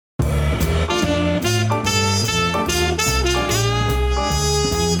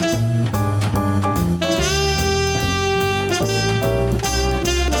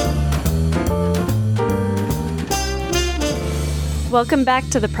Welcome back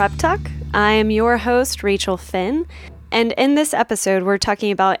to the Prep Talk. I am your host, Rachel Finn, and in this episode, we're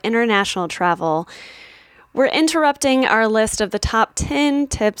talking about international travel. We're interrupting our list of the top 10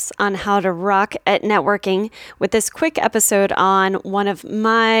 tips on how to rock at networking with this quick episode on one of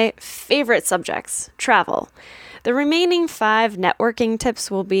my favorite subjects, travel. The remaining 5 networking tips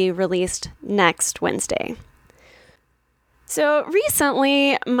will be released next Wednesday. So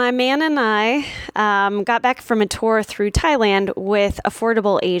recently, my man and I got back from a tour through Thailand with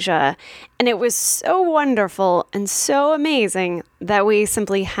Affordable Asia, and it was so wonderful and so amazing that we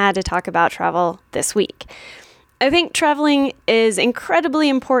simply had to talk about travel this week. I think traveling is incredibly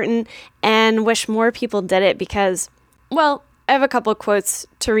important and wish more people did it because, well, I have a couple of quotes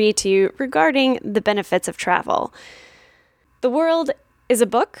to read to you regarding the benefits of travel. The world is a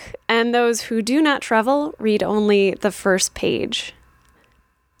book, and those who do not travel read only the first page.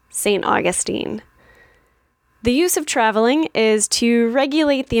 St. Augustine. The use of traveling is to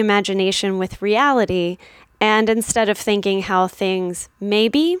regulate the imagination with reality, and instead of thinking how things may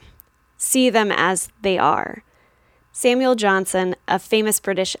be, see them as they are. Samuel Johnson, a famous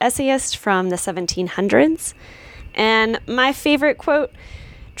British essayist from the 1700s. And my favorite quote,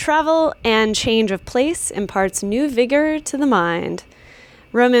 "Travel and change of place imparts new vigor to the mind."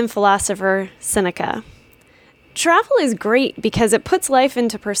 Roman philosopher Seneca. Travel is great because it puts life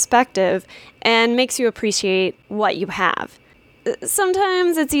into perspective and makes you appreciate what you have.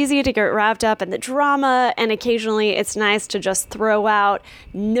 Sometimes it's easy to get wrapped up in the drama, and occasionally it's nice to just throw out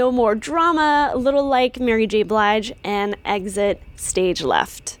 "no more drama," a little like Mary J. Blige, and exit stage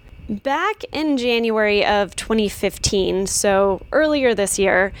left. Back in January of 2015, so earlier this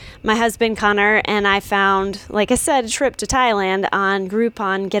year, my husband Connor and I found, like I said, a trip to Thailand on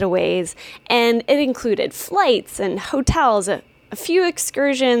Groupon Getaways, and it included flights and hotels, a few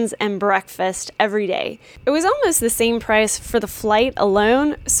excursions, and breakfast every day. It was almost the same price for the flight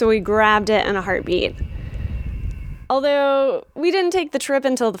alone, so we grabbed it in a heartbeat. Although we didn't take the trip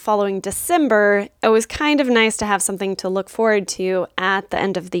until the following December, it was kind of nice to have something to look forward to at the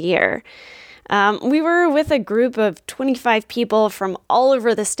end of the year. We were with a group of 25 people from all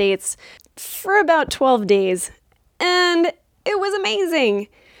over the States for about 12 days, and it was amazing.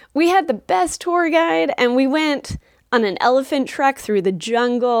 We had the best tour guide, and we went on an elephant trek through the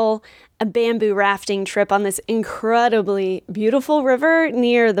jungle, a bamboo rafting trip on this incredibly beautiful river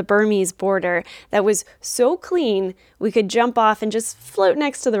near the Burmese border that was so clean we could jump off and just float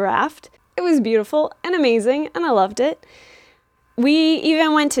next to the raft. It was beautiful and amazing, and I loved it. We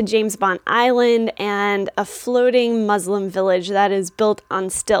even went to James Bond Island and a floating Muslim village that is built on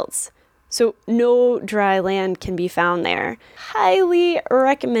stilts, so no dry land can be found there. Highly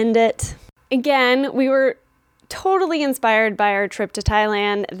recommend it. Again, we were totally inspired by our trip to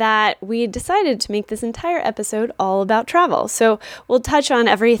Thailand that we decided to make this entire episode all about travel. So we'll touch on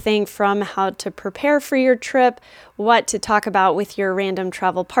everything from how to prepare for your trip, what to talk about with your random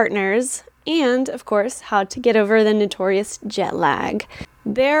travel partners, and of course, how to get over the notorious jet lag.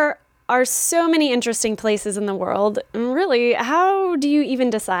 There are so many interesting places in the world, and really, how do you even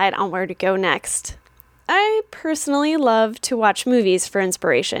decide on where to go next? I personally love to watch movies for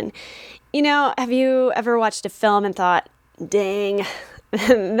inspiration. You know, have you ever watched a film and thought, dang,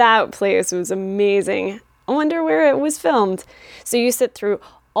 that place was amazing. I wonder where it was filmed. So you sit through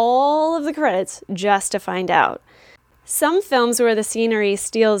all of the credits just to find out. Some films where the scenery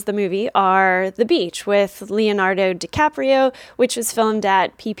steals the movie are The Beach with Leonardo DiCaprio, which was filmed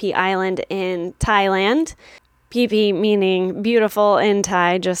at Phi Phi Island in Thailand. Phi Phi meaning beautiful in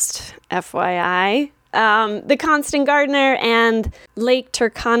Thai, just FYI. The Constant Gardener and Lake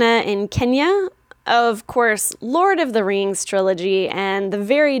Turkana in Kenya. Of course, Lord of the Rings trilogy and the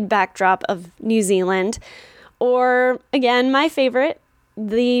varied backdrop of New Zealand. Or, again, my favorite,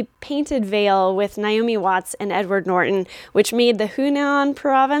 The Painted Veil with Naomi Watts and Edward Norton, which made the Hunan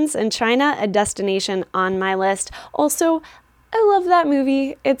province in China a destination on my list. Also, I love that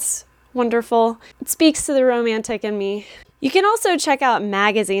movie. It's wonderful. It speaks to the romantic in me. You can also check out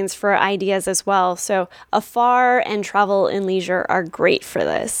magazines for ideas as well, so Afar and Travel and Leisure are great for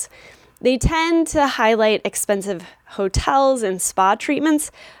this. They tend to highlight expensive hotels and spa treatments,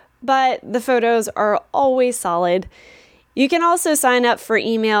 but the photos are always solid. You can also sign up for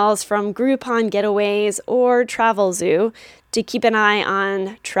emails from Groupon Getaways or Travelzoo to keep an eye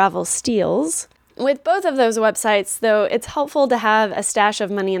on travel steals. With both of those websites, though, it's helpful to have a stash of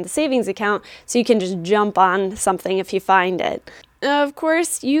money in the savings account so you can just jump on something if you find it. Of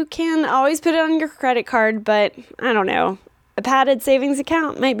course, you can always put it on your credit card, but I don't know. A padded savings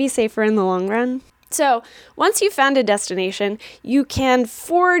account might be safer in the long run. So, once you've found a destination, you can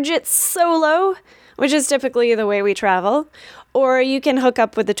forge it solo, which is typically the way we travel, or you can hook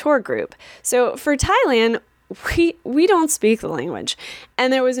up with a tour group. So for Thailand, we don't speak the language,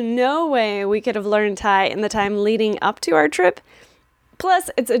 and there was no way we could have learned Thai in the time leading up to our trip. Plus,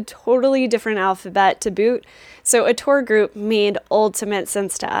 it's a totally different alphabet to boot, so a tour group made ultimate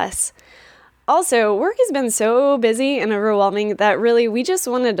sense to us. Also, work has been so busy and overwhelming that really we just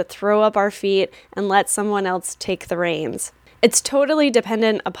wanted to throw up our feet and let someone else take the reins. It's totally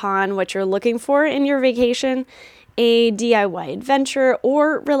dependent upon what you're looking for in your vacation, a DIY adventure,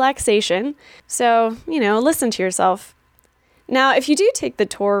 or relaxation. So, listen to yourself. Now, if you do take the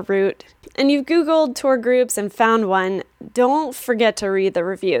tour route and you've Googled tour groups and found one, don't forget to read the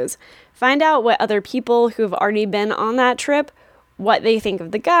reviews. Find out what other people who've already been on that trip, what they think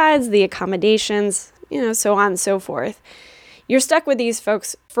of the guides, the accommodations, so on and so forth. You're stuck with these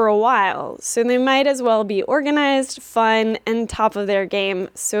folks for a while, so they might as well be organized, fun, and top of their game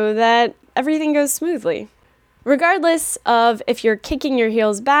so that everything goes smoothly. Regardless of if you're kicking your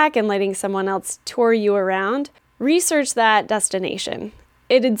heels back and letting someone else tour you around, research that destination.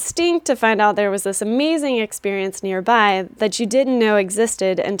 It'd stink to find out there was this amazing experience nearby that you didn't know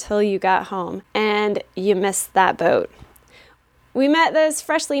existed until you got home, and you missed that boat. We met this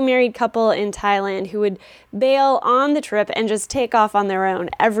freshly married couple in Thailand who would bail on the trip and just take off on their own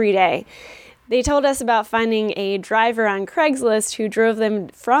every day. They told us about finding a driver on Craigslist who drove them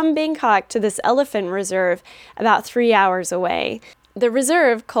from Bangkok to this elephant reserve about 3 hours away. The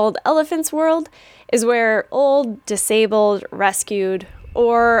reserve, called Elephant's World, is where old, disabled, rescued,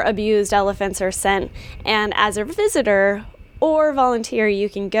 or abused elephants are sent, and as a visitor or volunteer, you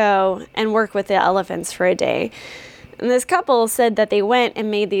can go and work with the elephants for a day. And this couple said that they went and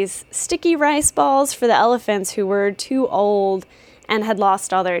made these sticky rice balls for the elephants who were too old and had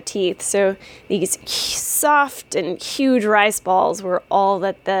lost all their teeth. So these soft and huge rice balls were all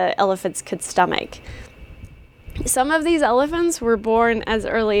that the elephants could stomach. Some of these elephants were born as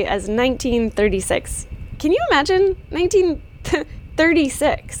early as 1936. Can you imagine?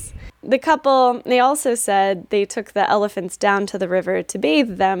 1936. The couple, they also said they took the elephants down to the river to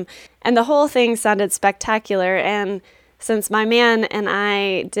bathe them, and the whole thing sounded spectacular. And since my man and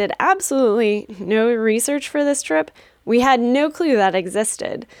I did absolutely no research for this trip, we had no clue that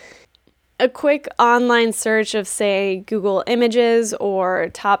existed. A quick online search of, say, Google Images or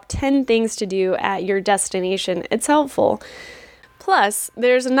top 10 things to do at your destination, it's helpful. Plus,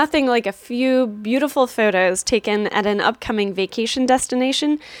 there's nothing like a few beautiful photos taken at an upcoming vacation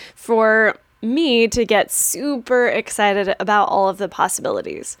destination for me to get super excited about all of the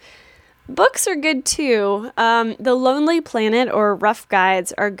possibilities. Books are good too. The Lonely Planet or Rough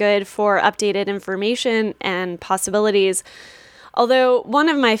Guides are good for updated information and possibilities. Although one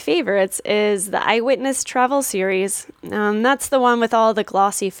of my favorites is the Eyewitness Travel series. That's the one with all the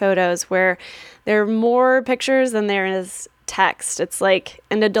glossy photos where there are more pictures than there is text. It's like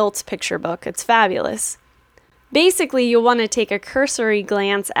an adult's picture book. It's fabulous. Basically, you'll want to take a cursory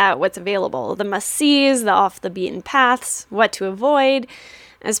glance at what's available, the must-sees, the off-the-beaten paths, what to avoid,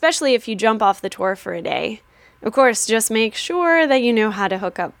 especially if you jump off the tour for a day. Of course, just make sure that you know how to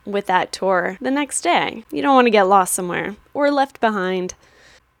hook up with that tour the next day. You don't want to get lost somewhere or left behind.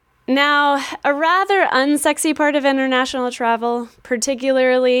 Now, a rather unsexy part of international travel,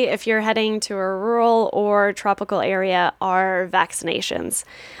 particularly if you're heading to a rural or tropical area, are vaccinations.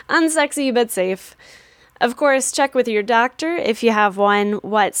 Unsexy but safe. Of course, check with your doctor if you have one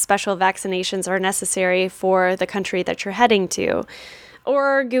what special vaccinations are necessary for the country that you're heading to.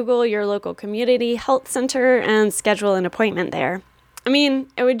 Or Google your local community health center and schedule an appointment there. I mean,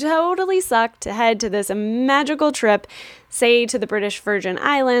 it would totally suck to head to this magical trip, say to the British Virgin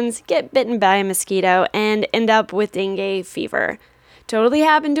Islands, get bitten by a mosquito, and end up with dengue fever. Totally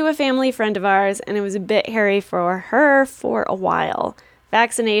happened to a family friend of ours, and it was a bit hairy for her for a while.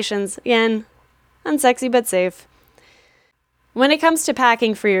 Vaccinations, again, unsexy but safe. When it comes to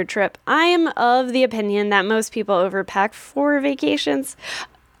packing for your trip, I am of the opinion that most people overpack for vacations.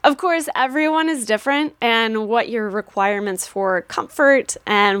 Of course, everyone is different, and what your requirements for comfort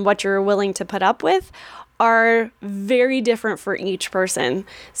and what you're willing to put up with are very different for each person,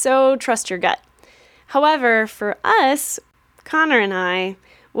 so trust your gut. However, for us, Connor and I,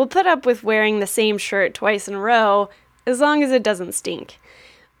 will put up with wearing the same shirt twice in a row as long as it doesn't stink.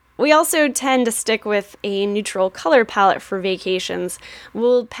 We also tend to stick with a neutral color palette for vacations.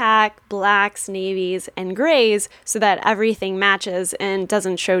 We'll pack blacks, navies, and grays so that everything matches and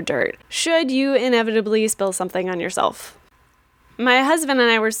doesn't show dirt, should you inevitably spill something on yourself. My husband and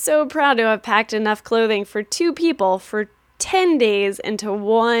I were so proud to have packed enough clothing for 2 people for 10 days into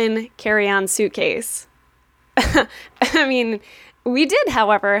one carry-on suitcase. I mean, we did,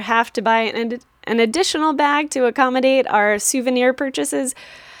 however, have to buy an an additional bag to accommodate our souvenir purchases,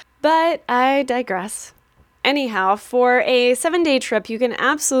 but I digress. Anyhow, for a 7-day trip, you can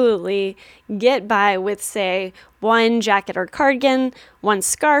absolutely get by with, say, 1 jacket or cardigan, 1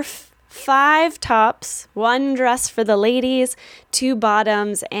 scarf, 5 tops, 1 dress for the ladies, 2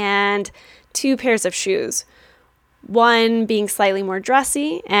 bottoms, and 2 pairs of shoes. 1 being slightly more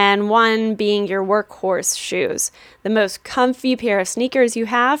dressy, and 1 being your workhorse shoes. The most comfy pair of sneakers you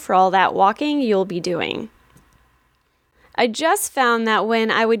have for all that walking you'll be doing. I just found that when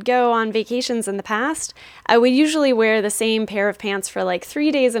I would go on vacations in the past, I would usually wear the same pair of pants for like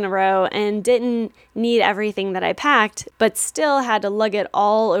 3 days in a row and didn't need everything that I packed, but still had to lug it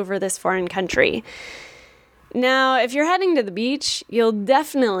all over this foreign country. Now, if you're heading to the beach, you'll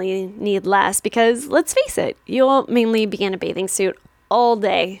definitely need less because, let's face it, you'll mainly be in a bathing suit all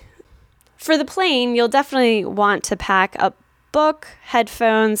day. For the plane, you'll definitely want to pack a book,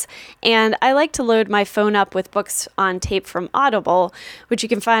 headphones, and I like to load my phone up with books on tape from Audible, which you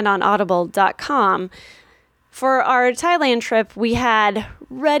can find on audible.com. For our Thailand trip, we had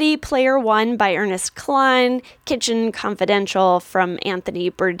Ready Player One by Ernest Cline, Kitchen Confidential from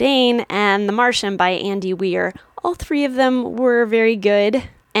Anthony Bourdain, and The Martian by Andy Weir. All 3 of them were very good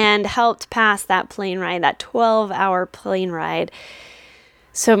and helped pass that plane ride, that 12-hour plane ride,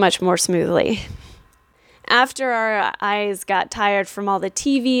 so much more smoothly. After our eyes got tired from all the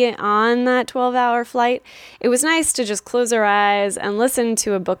TV on that 12-hour flight, it was nice to just close our eyes and listen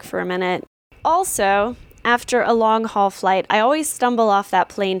to a book for a minute. Also, after a long-haul flight, I always stumble off that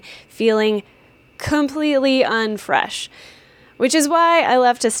plane feeling completely unfresh, which is why I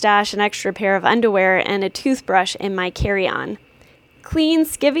love to stash an extra pair of underwear and a toothbrush in my carry-on. Clean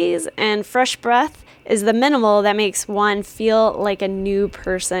skivvies and fresh breath is the minimal that makes one feel like a new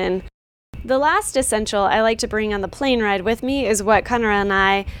person. The last essential I like to bring on the plane ride with me is what Connor and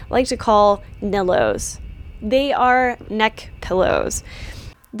I like to call Nillos. They are neck pillows.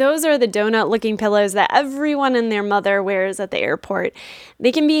 Those are the donut-looking pillows that everyone and their mother wears at the airport.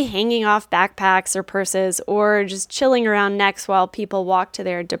 They can be hanging off backpacks or purses or just chilling around necks while people walk to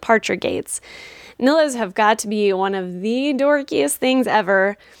their departure gates. Nillos have got to be one of the dorkiest things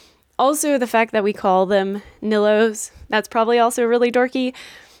ever. Also, the fact that we call them Nillos, that's probably also really dorky.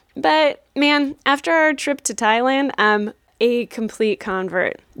 But man, after our trip to Thailand, I'm a complete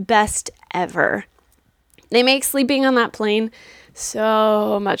convert. Best ever. They make sleeping on that plane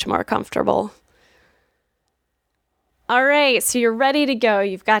so much more comfortable. All right, so you're ready to go.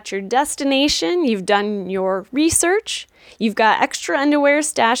 You've got your destination, you've done your research, you've got extra underwear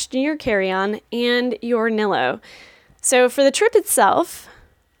stashed in your carry-on, and your Nillo. So for the trip itself,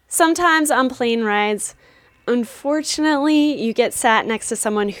 sometimes on plane rides, unfortunately, you get sat next to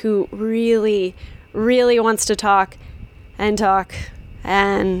someone who really, really wants to talk and talk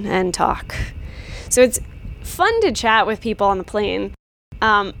and talk. So it's fun to chat with people on the plane,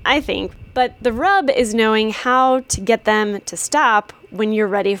 I think, but the rub is knowing how to get them to stop when you're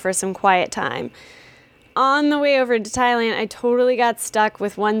ready for some quiet time. On the way over to Thailand, I totally got stuck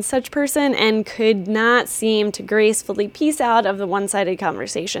with one such person and could not seem to gracefully piece out of the one-sided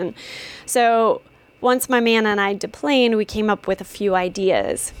conversation. So once my man and I deplaned, we came up with a few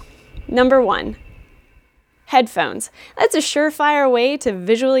ideas. Number 1, headphones. That's a surefire way to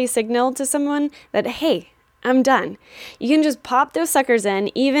visually signal to someone that, hey, I'm done. You can just pop those suckers in,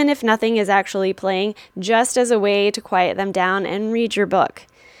 even if nothing is actually playing, just as a way to quiet them down and read your book.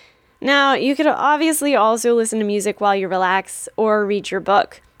 Now, you could obviously also listen to music while you relax or read your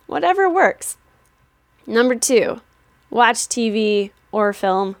book. Whatever works. Number 2, watch TV or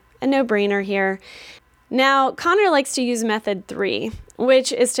film. A no-brainer here. Now, Connor likes to use method 3,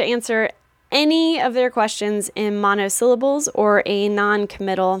 which is to answer any of their questions in monosyllables or a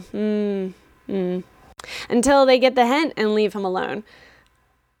non-committal until they get the hint and leave him alone.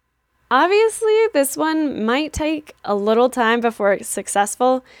 Obviously, this one might take a little time before it's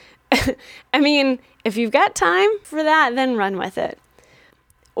successful. I mean, if you've got time for that, then run with it.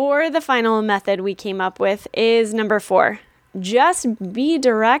 Or the final method we came up with is number 4. Just be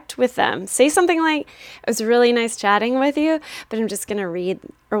direct with them. Say something like, it was really nice chatting with you, but I'm just going to read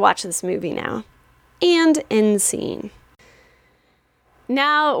or watch this movie now. And end scene.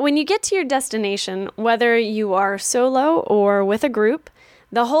 Now, when you get to your destination, whether you are solo or with a group,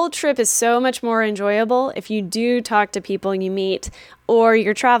 the whole trip is so much more enjoyable if you do talk to people you meet or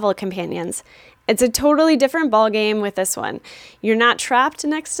your travel companions. It's a totally different ballgame with this one. You're not trapped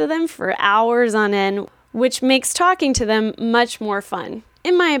next to them for hours on end, which makes talking to them much more fun,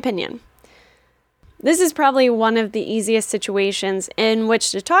 in my opinion. This is probably one of the easiest situations in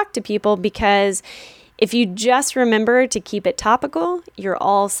which to talk to people because if you just remember to keep it topical, you're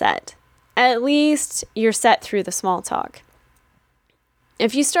all set. At least you're set through the small talk.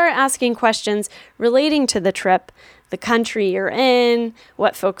 If you start asking questions relating to the trip, the country you're in,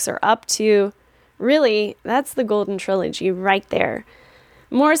 what folks are up to, really, that's the golden trilogy right there.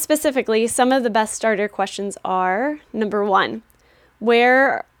 More specifically, some of the best starter questions are, number 1,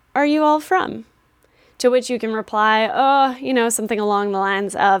 where are you all from? To which you can reply, something along the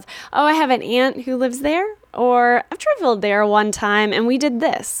lines of, I have an aunt who lives there, or I've traveled there one time and we did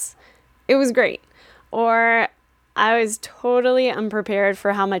this. It was great. Or I was totally unprepared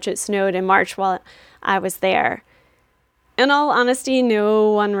for how much it snowed in March while I was there. In all honesty,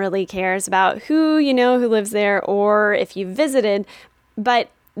 no one really cares about who you know who lives there or if you visited, but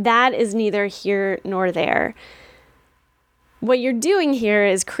that is neither here nor there. What you're doing here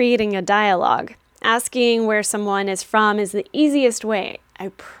is creating a dialogue. Asking where someone is from is the easiest way, I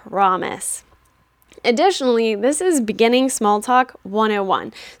promise. Additionally, this is beginning small talk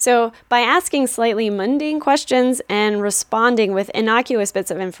 101. So by asking slightly mundane questions and responding with innocuous bits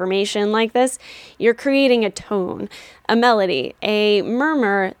of information like this, you're creating a tone, a melody, a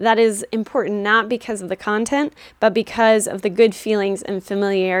murmur that is important not because of the content, but because of the good feelings and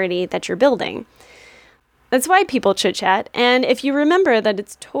familiarity that you're building. That's why people chit-chat, and if you remember that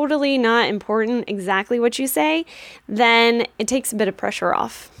it's totally not important exactly what you say, then it takes a bit of pressure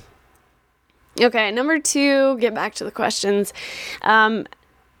off. Okay, number 2, get back to the questions.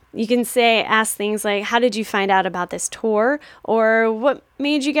 You can ask things like, how did you find out about this tour? Or what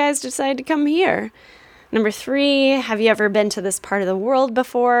made you guys decide to come here? Number 3, have you ever been to this part of the world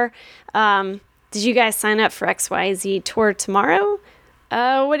before? Did you guys sign up for XYZ tour tomorrow?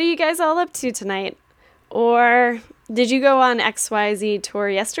 What are you guys all up to tonight? Or did you go on XYZ tour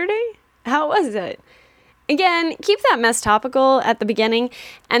yesterday? How was it? Again, keep that mess topical at the beginning,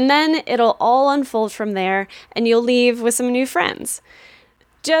 and then it'll all unfold from there, and you'll leave with some new friends.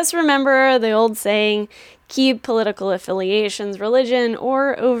 Just remember the old saying, keep political affiliations, religion,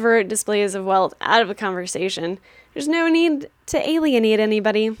 or overt displays of wealth out of a conversation. There's no need to alienate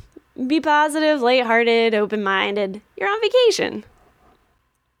anybody. Be positive, lighthearted, open-minded. You're on vacation.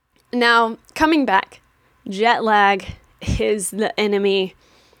 Now, coming back. Jet lag is the enemy.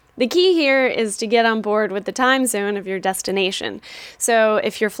 The key here is to get on board with the time zone of your destination. So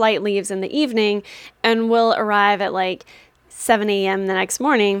if your flight leaves in the evening and will arrive at 7 a.m. the next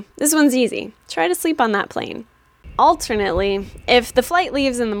morning, this one's easy. Try to sleep on that plane. Alternately, if the flight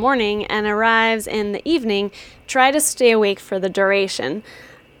leaves in the morning and arrives in the evening, try to stay awake for the duration.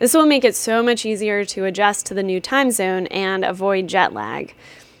 This will make it so much easier to adjust to the new time zone and avoid jet lag.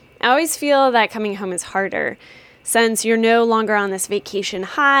 I always feel that coming home is harder, since you're no longer on this vacation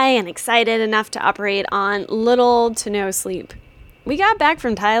high and excited enough to operate on little to no sleep. We got back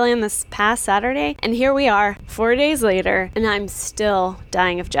from Thailand this past Saturday, and here we are, 4 days later, and I'm still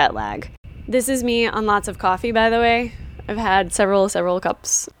dying of jet lag. This is me on lots of coffee, by the way. I've had several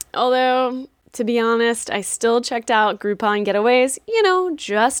cups. Although, to be honest, I still checked out Groupon Getaways,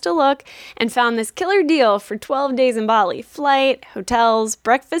 just to look, and found this killer deal for 12 days in Bali. Flight, hotels,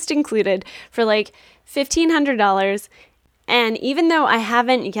 breakfast included for $1,500. And even though I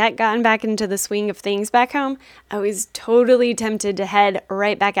haven't yet gotten back into the swing of things back home, I was totally tempted to head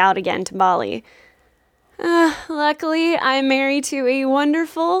right back out again to Bali. Luckily, I'm married to a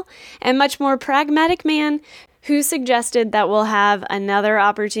wonderful and much more pragmatic man who suggested that we'll have another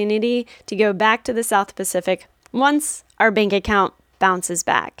opportunity to go back to the South Pacific once our bank account bounces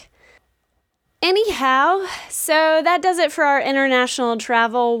back. Anyhow, so that does it for our International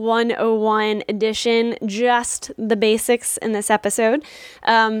Travel 101 edition, just the basics in this episode.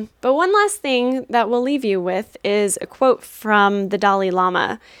 But one last thing that we'll leave you with is a quote from the Dalai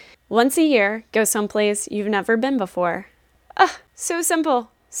Lama. Once a year, go someplace you've never been before. So simple,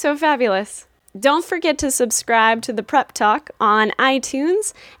 so fabulous. Don't forget to subscribe to the Prep Talk on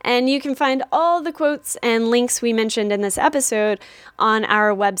iTunes, and you can find all the quotes and links we mentioned in this episode on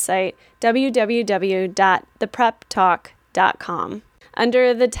our website, www.thepreptalk.com,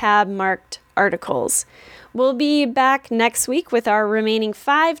 under the tab marked Articles. We'll be back next week with our remaining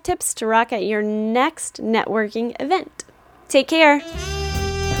 5 tips to rock at your next networking event. Take care.